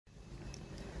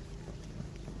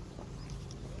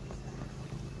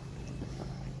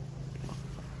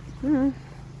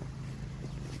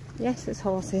Yes, there's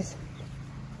horses.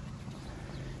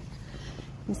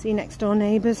 You can see next door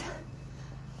neighbours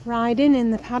riding in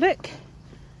the paddock.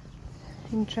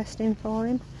 Interesting for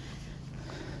him.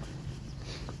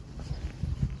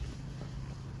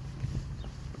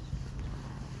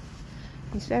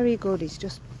 He's very good, he's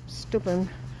just stubborn,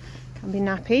 can be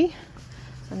nappy.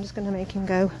 So I'm just going to make him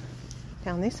go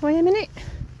down this way a minute.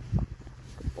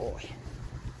 Good boy.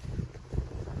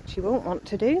 Which he won't want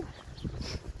to do.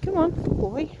 Come on, good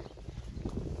boy.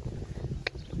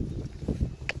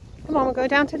 Come on, we'll go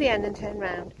down to the end and turn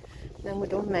round. And then we're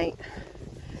done, mate.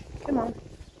 Come on.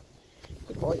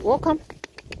 Good boy. Walk on.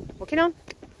 Walking on.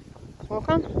 Walk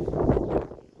on.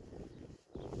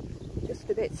 Just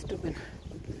a bit stubborn.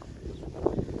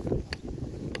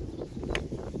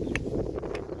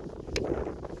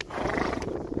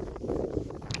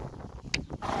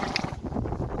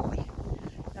 Boy.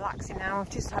 Relaxing now. I've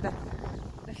just had a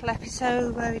little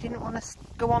episode where he didn't want to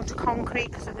go on to concrete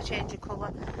because of the change of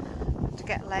colour. To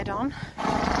get lead on.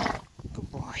 Good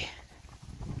boy.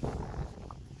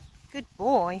 Good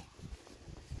boy.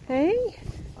 Hey?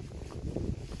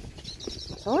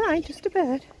 It's alright, just a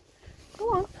bird.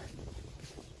 Go on.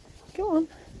 Go on.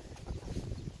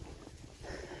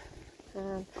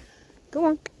 Go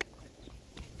on.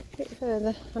 A bit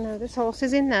further. I know there's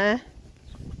horses in there.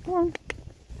 Go on.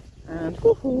 And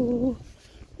woohoo.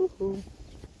 Woohoo.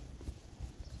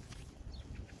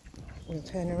 We'll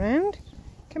turn around.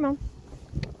 Come on.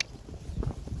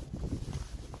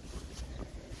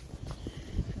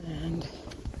 And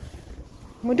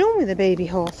we're done with the baby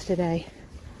horse today.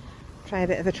 Try a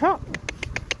bit of a trot.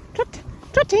 Trot,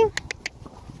 trotting.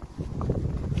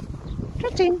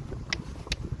 Trotting.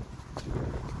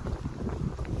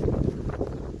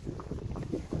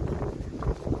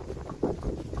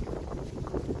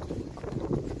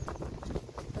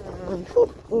 And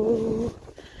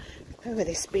over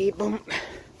this speed bump.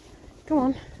 Come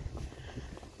on.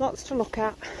 Lots to look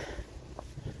at.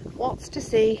 Lots to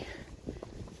see.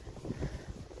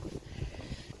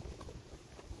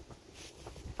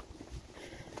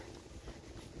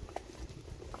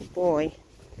 Good boy.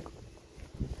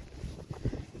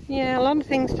 Yeah, a lot of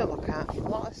things to look at. A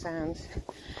lot of sounds.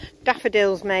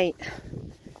 Daffodils, mate.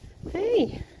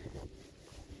 Hey.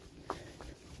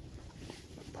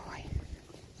 Good boy.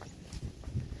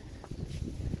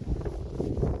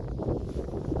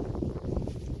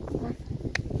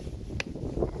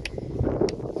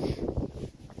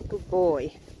 Good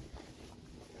boy.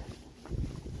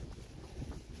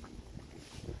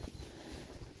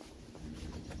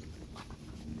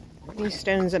 These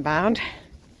stones are bad.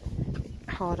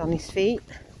 Hard on his feet.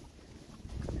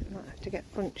 Might have to get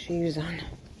front shoes on.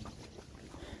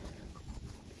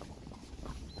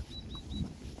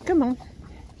 Come on.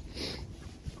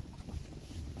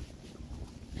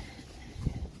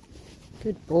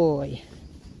 Good boy.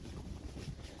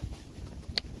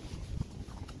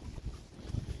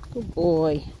 Good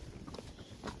boy.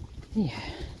 Yeah.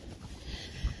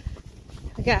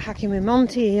 I get hacking with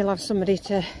Monty, he'll have somebody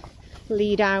to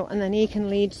lead out, and then he can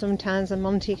lead sometimes and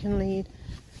Monty can lead.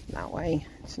 That way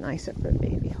it's nicer for a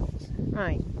baby horse.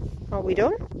 Right, are we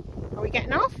done? Are we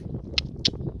getting off?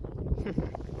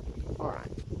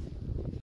 Alright.